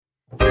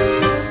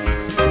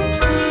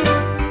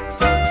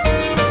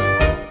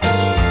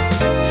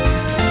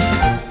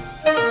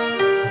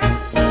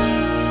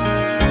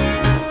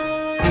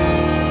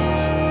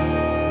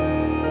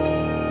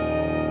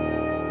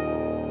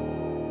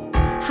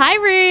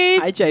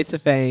Ruth. Hi,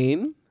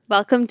 Josephine.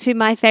 Welcome to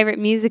my favourite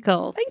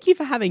musical. Thank you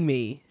for having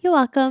me. You're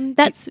welcome.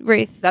 That's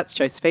Ruth. That's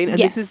Josephine, and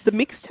Yes. this is the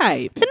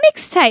mixtape. The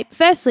mixtape.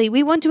 Firstly,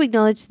 we want to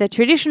acknowledge the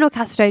traditional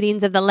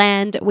custodians of the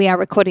land we are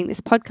recording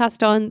this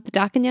podcast on, the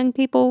Dark and Young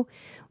people.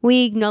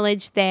 We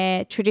acknowledge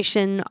their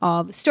tradition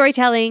of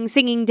storytelling,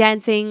 singing,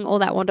 dancing, all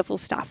that wonderful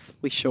stuff.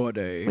 We sure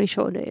do. We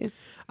sure do.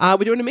 We're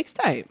doing a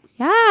mixtape.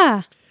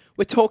 Yeah.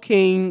 We're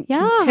talking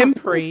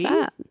contemporary What was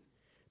that?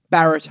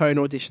 baritone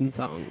audition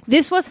songs.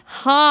 This was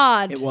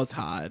hard. It was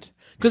hard.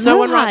 Because So no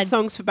one hard. writes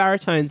songs for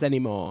baritones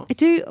anymore.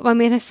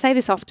 I say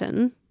this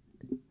often.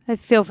 I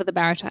feel for the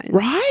baritones.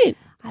 Right?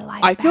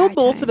 I feel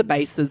more for the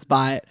baritones. basses,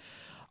 but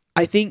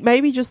I think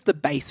maybe just the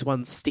bass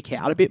ones stick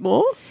out a bit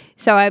more.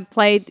 So I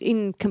played,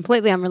 in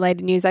completely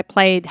unrelated news, I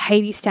played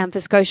Hadestown for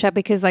Scotia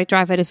because I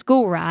drive her to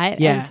school, right?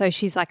 Yeah. And so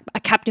she's like a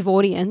captive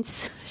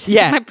audience. She's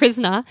Yeah. like my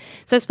prisoner.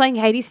 So I was playing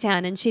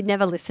Hadestown and she'd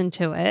never listened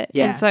to it.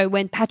 Yeah. And so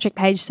when Patrick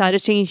Page started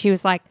singing, she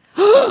was like,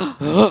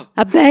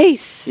 a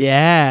bass.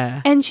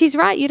 Yeah. And she's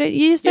right. You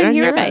just don't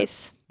hear a it.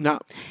 bass. No.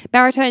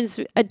 Baritones,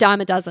 a dime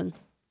a dozen.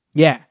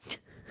 Yeah.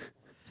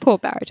 Poor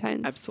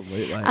baritones.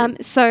 Absolutely.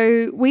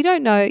 So we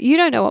don't know. You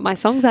don't know what my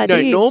songs are, No,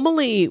 do you?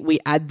 normally we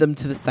add them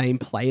to the same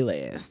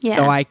playlist Yeah.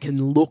 so I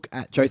can look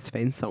at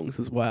Josephine's songs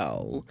as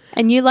well.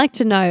 And you like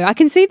to know. I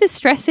can see the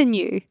stress in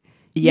you.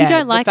 Yeah, You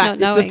don't like the not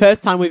This knowing. is the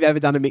first time we've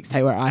ever done a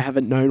mixtape where I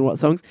haven't known what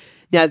songs.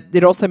 Now,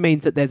 it also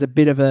means that there's a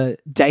bit of a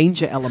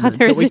danger element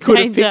There that is we a could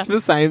have danger. picked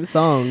the same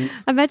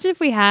songs. Imagine if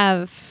we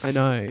have. I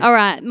know. All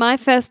right, my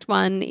first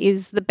one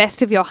is The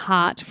Best of Your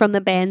Heart from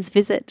the band's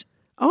Visit.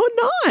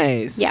 Oh,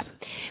 nice. Yeah.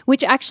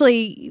 Which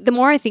actually, the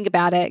more I think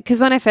about it, because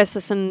when I first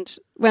listened,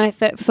 when I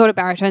thought of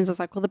baritones, I was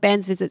like, well, the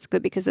band's Visit's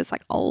good because it's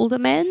like older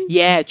men.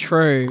 Yeah,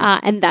 true.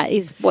 And that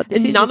is what this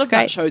and is. none It's of great.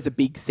 that shows a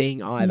big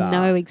sing either.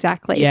 No,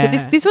 exactly. Yeah.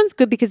 So this one's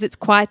good because it's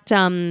quite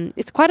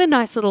a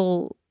nice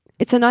little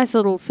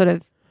sort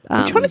of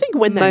I'm trying to think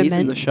when that is in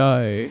moment. the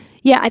show.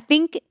 Yeah, I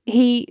think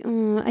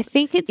I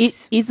think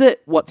it's Is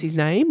it what's his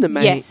name? The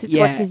main, Yes, it's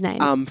what's his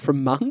name.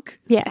 From Monk.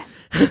 yeah.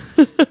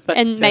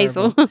 And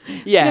terrible. Maisel.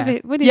 Yeah,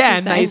 What is yeah,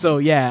 his name?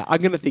 Maisel. Yeah,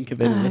 I'm gonna think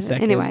of it in a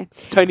second. anyway.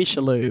 Tony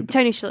Shalhoub.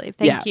 Tony Shalhoub,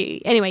 thank Yeah. you.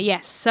 Anyway,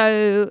 yes.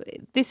 So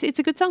it's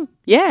a good song.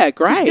 Yeah,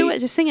 great. Just do it.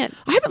 Just sing it.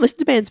 I haven't listened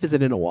to Band's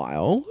Visit in a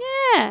while.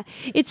 Yeah.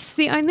 It's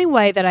the only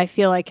way that I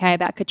feel okay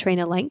about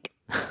Katrina Lenk.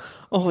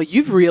 Oh,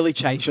 you've really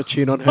changed your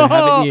tune on her,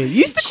 haven't you? You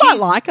used to quite She's-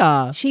 like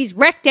her. She's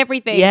wrecked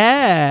everything.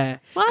 Yeah.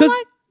 Well, I 'Cause-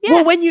 like- yeah.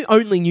 well, when you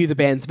only knew the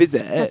Band's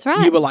Visit, That's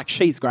right. you were like,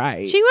 she's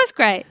great. She was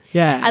great.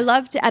 Yeah. I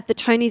loved at the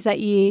Tonys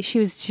that year, she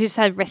just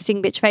had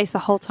resting bitch face the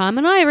whole time,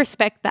 and I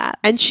respect that.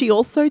 And she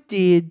also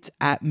did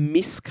at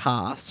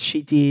Miscast,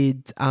 she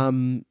did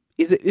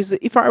is it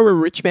If I Were a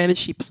Rich Man, and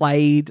she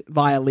played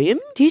violin?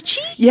 Did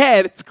she? Yeah,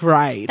 it's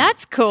great.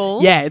 That's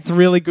cool. Yeah, it's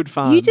really good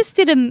fun. You just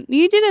did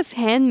a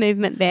hand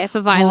movement there for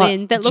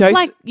violin that looked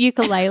like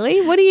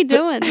ukulele. What are you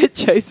doing?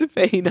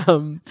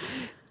 Josephine,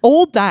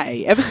 all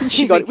day, ever since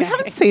she got it, we Okay.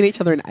 haven't seen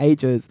each other in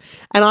ages.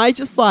 And I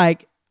just I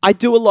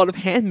do a lot of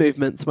hand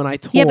movements when I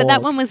talk. Yeah, but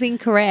that one was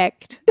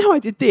incorrect. No, I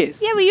did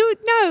this. Yeah, well,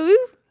 no.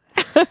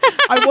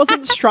 I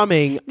wasn't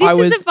strumming. This I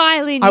was is a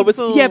violin. I you was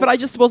fool. yeah, but I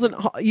just wasn't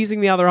using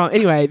the other arm.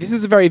 Anyway, this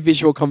is a very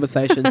visual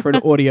conversation for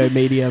an audio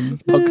medium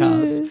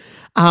podcast.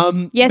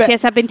 Yes, but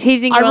yes, I've been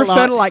teasing you I a refer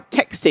lot. to like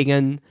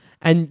texting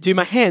and do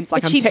my hands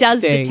like but I'm she texting.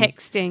 does the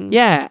texting.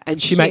 Yeah,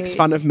 and she makes cute.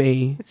 fun of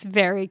me It's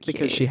very cute.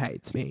 because she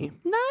hates me.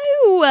 No.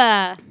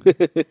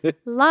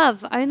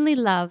 Love. Only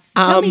love.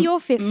 Tell me your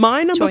fifth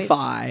My number choice.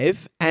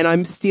 5, and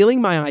I'm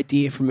stealing my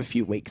idea from a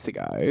few weeks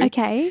ago.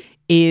 Okay.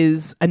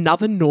 Is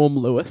another Norm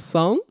Lewis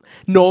song.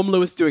 Norm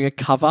Lewis doing a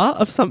cover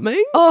of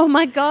something. Oh,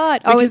 my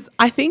God. Because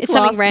I think it's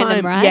last something random,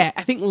 time, right? yeah,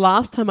 I think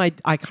last time I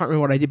can't remember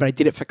what I did, but I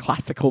did it for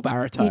classical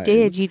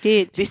baritones. You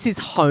did. This is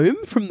Home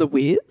from The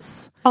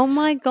Wiz. Oh,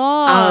 my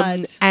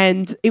God.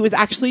 And it was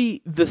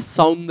actually the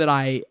song that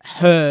I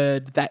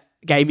heard that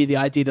gave me the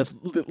idea to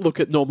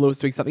look at Norm Lewis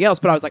doing something else.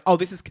 But I was like, oh,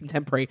 this is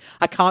contemporary.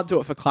 I can't do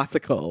it for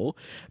classical.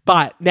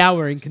 But now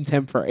we're in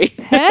contemporary.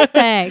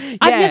 Perfect.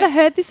 I've never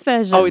heard this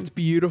version. Oh, it's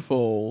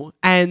beautiful.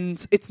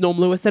 And it's Norm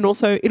Lewis. And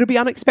also, it'll be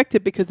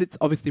unexpected because it's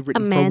obviously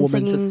written for a man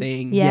woman to singing.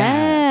 sing.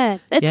 Yeah.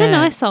 It's Yeah. a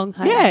nice song.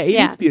 Hope. Yeah, it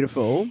is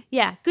beautiful.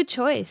 Yeah, good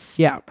choice.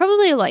 Yeah.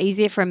 Probably a lot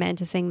easier for a man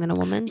to sing than a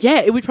woman. Yeah,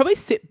 it would probably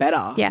sit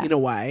better Yeah. in a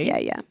way.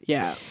 Yeah.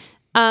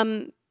 Yeah.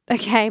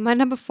 Okay, my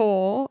number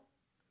 4.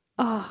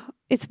 Oh,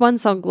 it's One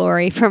Song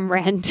Glory from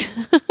Rent.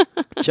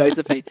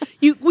 Josephine.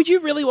 Would you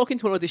really walk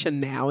into an audition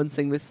now and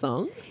sing this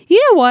song?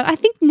 You know what? I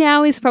think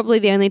now is probably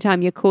the only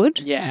time you could.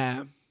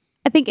 Yeah.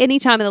 I think any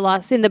time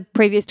in the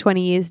previous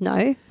 20 years,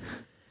 no.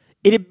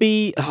 It'd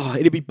be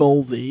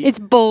ballsy. It's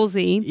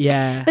ballsy.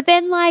 Yeah. But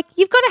then,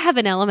 you've got to have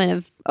an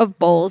element of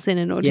balls in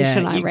an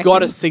audition, I You've reckon. got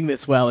to sing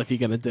this well if you're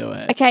going to do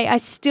it. Okay, I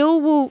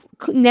still will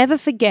never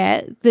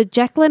forget the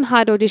Jacqueline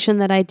Hyde audition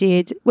that I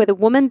did where the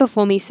woman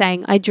before me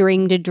sang, I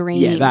dreamed a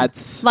dream. Yeah,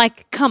 that's...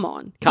 come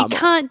on. Come you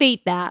on. can't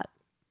beat that.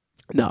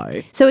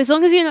 No. So as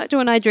long as you're not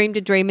doing I dreamed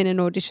a dream in an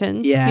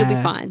audition, Yeah. you'll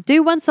be fine.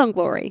 Do One Song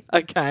Glory.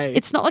 Okay.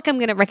 It's not like I'm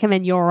going to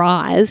recommend Your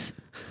Eyes.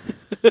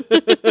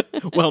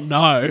 Well, Well,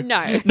 no.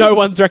 No. No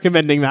one's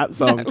recommending that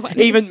song. No one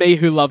Even me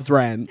who loves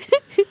Ren.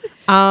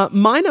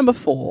 My number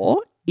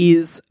 4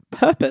 is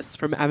Purpose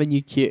from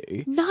Avenue Q.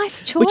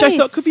 Nice choice. Which I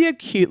thought could be a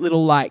cute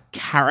little like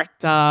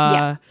character.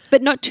 Yeah,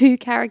 but not too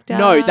character.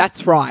 No,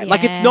 that's right.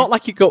 Like it's Yeah. not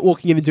like you got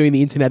walking in and doing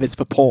the internet is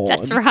for porn.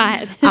 That's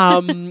right.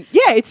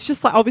 Yeah, it's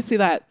just like obviously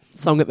that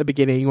song at the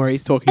beginning where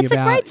he's talking It's a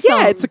about great song.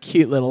 Yeah, it's a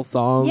cute little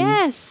song.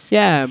 Yes.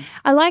 Yeah.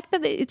 I like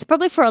that it's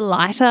probably for a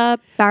lighter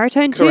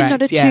baritone tune, not a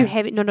Correct, yeah. too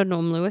heavy, not a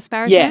Norm Lewis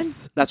baritone.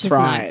 Yes, that's which is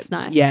right.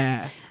 Nice.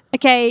 Yeah.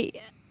 Okay,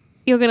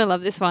 you're going to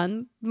love this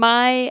one.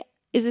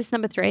 Is this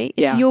number 3? It's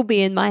Yeah. You'll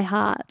Be in My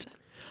Heart.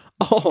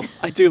 Oh,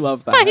 I do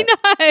love that. I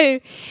know.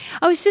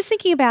 I was just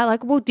thinking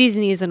about well,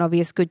 Disney is an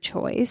obvious good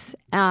choice,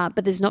 but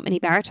there's not many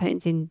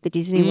baritones in the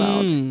Disney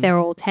world. They're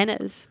all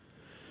tenors.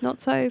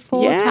 Not so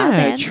for Yeah,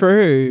 Tarzan.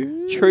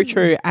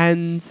 true.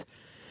 And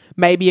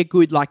maybe a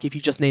good like if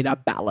you just need a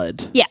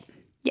ballad. Yeah.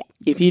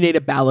 If you need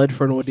a ballad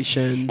for an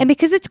audition. And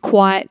because it's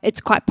quite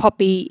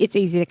poppy, it's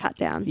easy to cut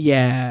down.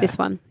 Yeah. This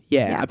one.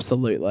 Yeah,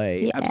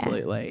 absolutely. Yeah.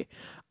 Absolutely.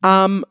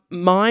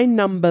 My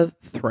number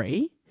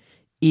 3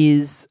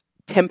 is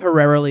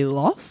Temporarily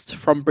Lost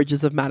from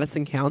Bridges of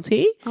Madison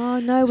County. Oh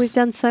no, we've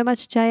done so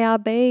much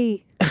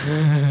JRB.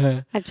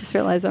 I've just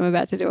realised I'm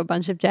about to do a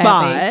bunch of JRB.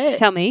 But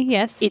Tell me,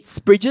 yes. It's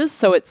Bridges,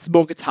 so it's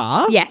more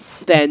guitar.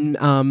 Yes. Than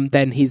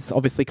his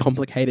obviously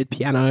complicated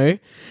piano.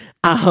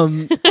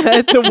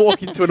 To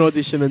walk into an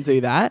audition and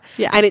do that.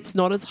 Yeah. And it's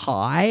not as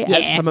high Yeah.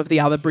 as some of the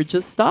other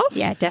Bridges stuff.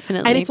 Yeah,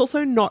 definitely. And it's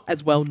also not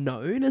as well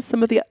known as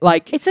some of the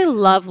like It's a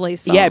lovely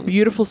song. yeah,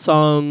 beautiful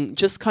song,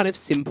 just kind of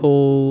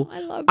simple.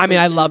 I love I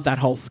Bridges. love that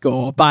whole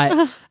score,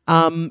 but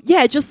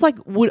yeah, just like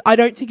I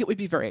don't think it would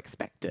be very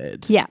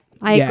expected. Yeah,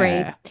 I Yeah.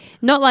 agree.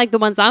 Not like the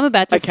ones I'm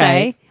about to Okay.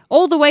 say.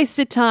 All the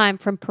Wasted Time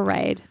from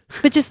Parade,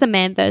 but just the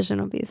man version,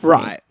 obviously.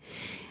 Right.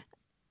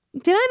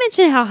 Did I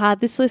mention how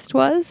hard this list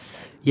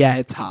was? Yeah,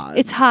 it's hard.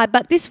 It's hard,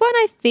 but this one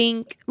I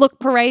think, look,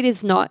 Parade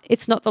is not,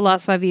 it's not the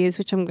last 5 years,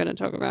 which I'm going to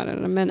talk about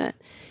in a minute.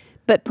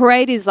 But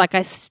Parade is I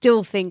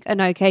still think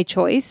an okay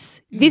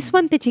choice. This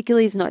one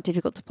particularly is not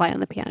difficult to play on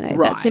the piano.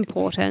 Right. That's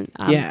important.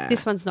 Yeah.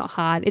 This one's not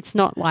hard. It's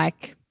not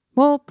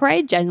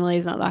Parade generally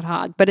is not that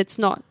hard, but it's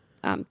not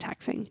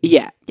taxing.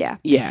 yeah. Yeah.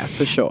 Yeah,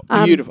 for sure.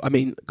 Beautiful. I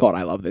mean, God,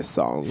 I love this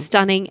song.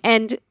 Stunning.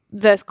 And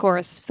verse,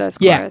 chorus.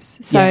 Yeah.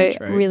 So Yeah,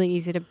 true. really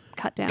easy to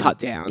cut down. Cut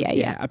down.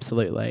 Yeah.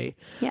 Absolutely.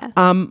 Yeah.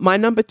 My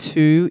number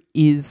 2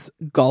 is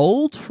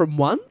Gold from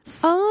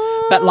Once.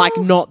 Oh, But like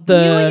not you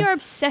and the your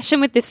obsession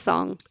with this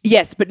song.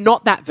 yes, but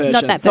not that version.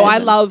 Not that So I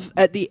version. love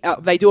at the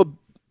they do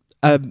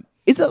a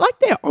is it like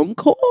their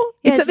encore?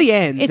 It's at the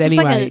end It's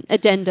anyway. just like an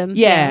addendum.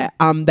 yeah,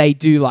 they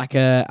do like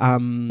a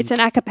It's an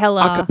a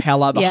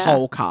cappella. the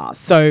whole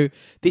cast. So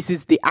this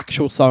is the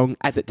actual song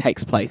as it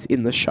takes place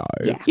in the show.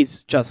 Yeah.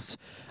 Is just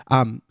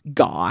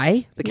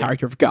Guy, the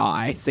character of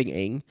Guy,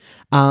 singing.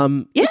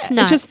 It's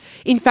nice. just,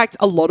 in fact,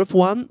 a lot of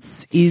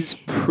Once is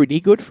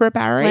pretty good for a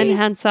Barry. Glenn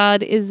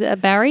Hansard is a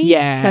Barry.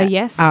 Yeah. So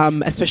yes.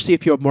 Especially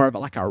if you're more of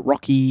a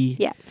rocky.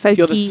 Yeah, If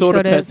you're the folky sort of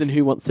sort of- person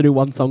who wants to do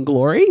One Song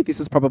Glory, this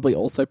is probably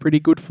also pretty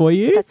good for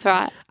you. That's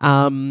right.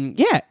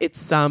 Yeah,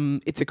 it's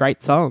a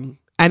great song.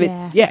 And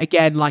it's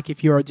again, like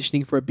if you're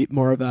auditioning for a bit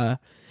more of a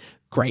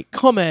Great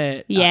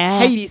Comet,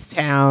 Yeah.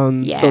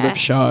 Hadestown sort of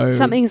show.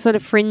 Something sort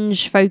of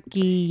fringe,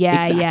 folky.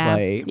 Yeah,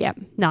 Exactly. yeah.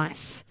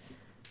 Nice.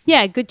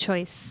 Yeah, good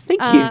choice.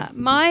 Thank you.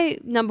 My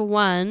number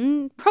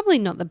 1, probably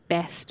not the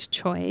best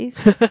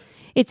choice.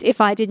 It's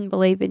If I Didn't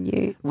Believe in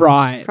You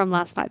Right. from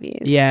last 5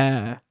 years.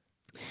 Yeah.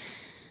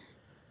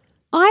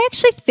 I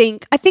actually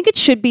think it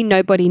should be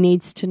Nobody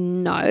Needs to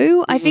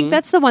Know. I Mm-hmm. think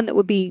that's the one that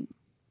would be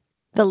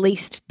the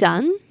least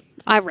done,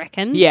 I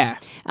reckon. Yeah.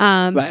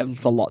 But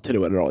it's a lot to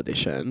do at an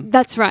audition.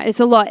 That's right. It's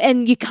a lot.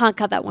 And you can't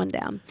cut that one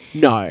down.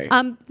 No.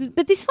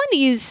 But this one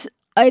is,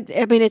 I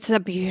mean, it's a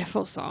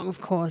beautiful song, of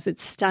course.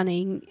 It's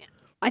stunning.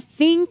 I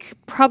think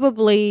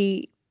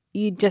probably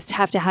you just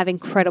have to have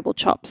incredible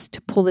chops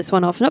to pull this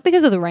one off. Not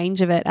because of the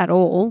range of it at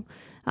all,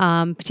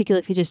 particularly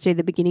if you just do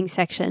the beginning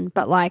section,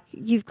 but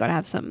you've got to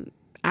have some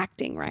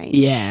acting range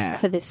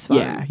for this one.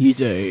 Yeah, you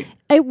do.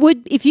 It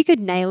would, if you could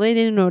nail it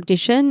in an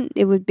audition,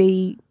 it would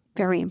be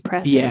very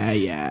impressive.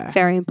 Yeah.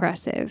 Very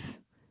impressive.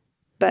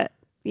 But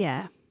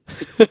yeah,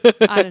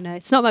 I don't know.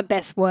 It's not my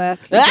best work,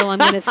 is all I'm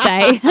going to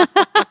say.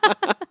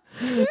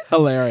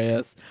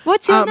 Hilarious.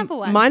 What's your number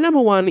 1? My number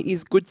 1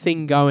 is Good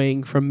Thing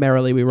Going from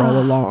Merrily We Roll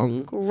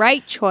Along.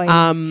 Great choice.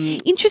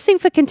 Interesting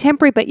for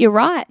contemporary, but you're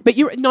right. But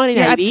you're 1980.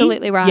 You're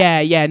absolutely right.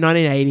 Yeah,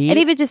 1980. And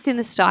even just in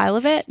the style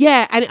of it.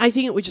 Yeah, and I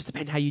think it would just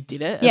depend how you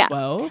did it Yeah. as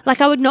well.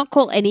 I would not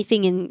call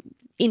anything in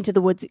Into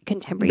the Woods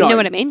contemporary. No, You know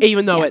what I mean?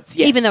 Even though Yeah. it's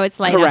yes, even though it's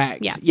later.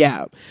 correct.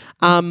 Yeah.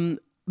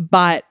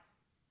 But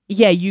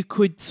yeah, you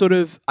could sort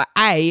of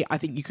I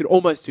think you could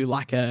almost do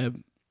like a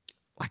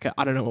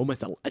I don't know,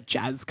 almost a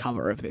jazz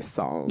cover of this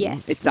song.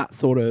 Yes. It's that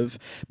sort of,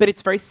 but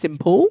it's very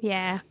simple.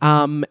 Yeah.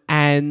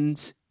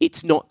 And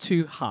it's not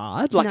too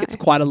hard. No. It's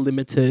quite a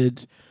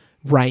limited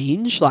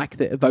range, like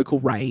the vocal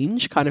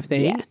range kind of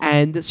thing. Yeah.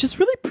 And it's just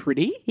really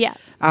pretty. Yeah.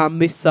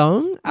 This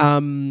song.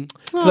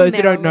 For those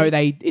who don't know,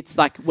 Merrily. it's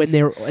like when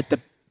they're at the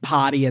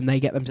party and they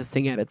get them to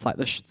sing it. It's like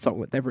the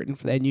song that they've written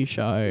for their new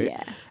show.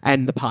 Yeah.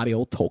 And the party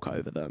all talk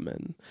over them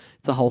and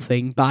it's a whole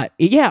thing. But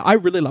yeah, I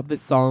really love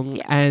this song.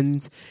 Yeah.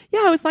 And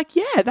yeah, I was like,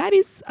 yeah, that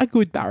is a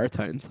good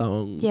baritone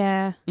song.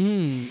 Yeah.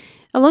 Mm.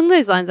 Along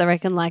those lines, I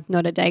reckon like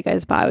Not a Day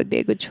Goes By would be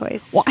a good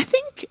choice. Well, I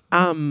think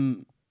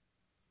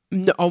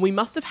we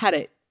must have had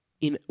it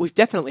we've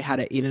definitely had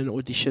it in an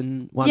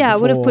audition one yeah, I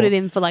would have before. put it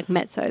in for like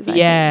mezzos. I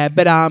Yeah,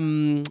 but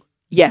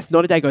yes,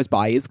 Not a Day Goes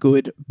By is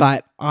good,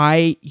 but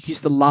I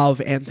used to love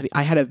Anthony.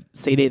 I had a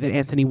CD that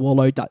Anthony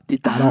Warlow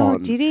did that Oh,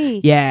 on. did he?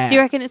 Yeah. Do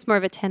you reckon it's more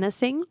of a tenor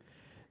sing?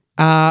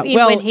 Well,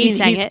 when he in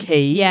sang his it.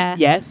 key, Yeah.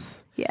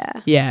 yes.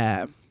 Yeah.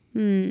 Yeah.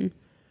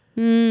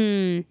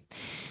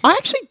 I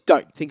actually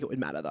don't think it would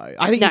matter though.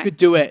 I think No. you could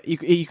do it.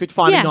 You could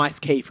find Yeah. a nice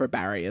key for a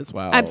Barry as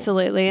well.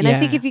 Absolutely. And I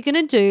think Yeah. if you're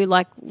going to do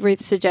like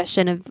Ruth's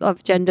suggestion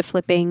of gender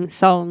flipping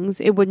songs,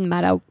 it wouldn't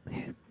matter.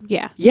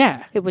 Yeah.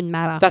 Yeah, It wouldn't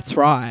matter. that's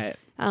right.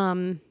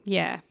 Yeah.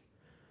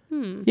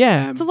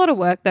 Yeah. It's a lot of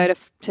work though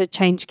to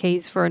change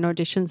keys for an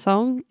audition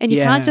song. And you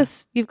Yeah. can't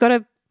just, you've got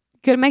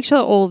to make sure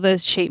all the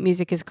sheet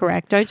music is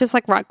correct. Don't just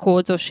like write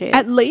chords or shit.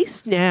 At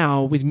least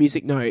now with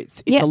music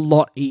notes, it's Yeah. a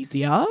lot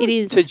easier. It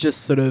is. To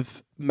just sort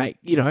of make,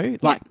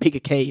 like pick a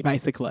key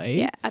basically.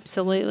 Yeah,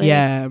 absolutely.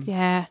 Yeah.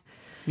 Yeah.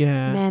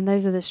 Yeah. Man,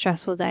 those are the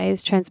stressful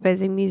days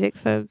transposing music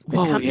for the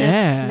Oh, accompanist.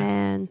 yeah.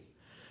 Man,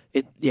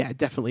 It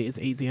definitely is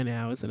easier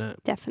now, isn't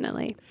it?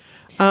 definitely.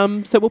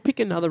 So we'll pick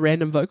another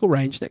random vocal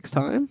range next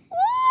time.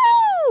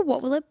 Ooh,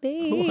 what will it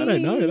be? Oh, I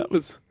don't know. That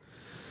was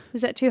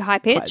Was that too high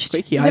quite pitched?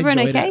 squeaky. Is I everyone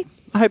enjoyed okay? it.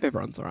 I hope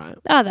everyone's all right.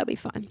 Oh, that'll be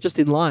fine. Just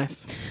in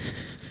life.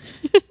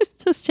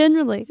 Just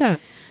generally. Yeah.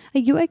 Are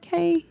you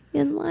okay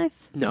in life?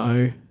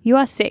 No. You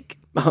are sick.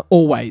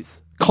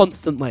 Always.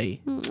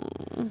 Constantly.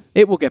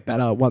 It will get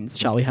better once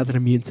Charlie has an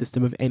immune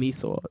system of any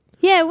sort.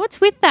 Yeah, what's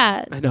with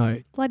that? I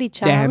know. Bloody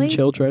Charlie. Damn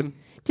children.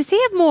 Does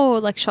he have more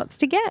like shots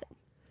to get?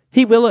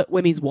 He will it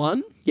when he's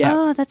one. Yeah.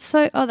 Oh, that's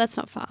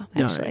not far,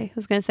 No. actually. I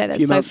was going to say that's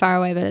Few so months. far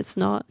away, but it's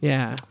not.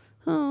 Yeah.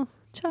 Oh,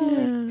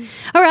 Charlie.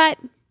 All right.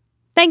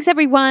 Thanks,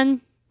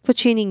 everyone, for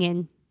tuning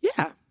in.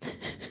 Yeah.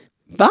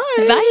 Bye.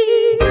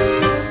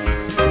 Bye.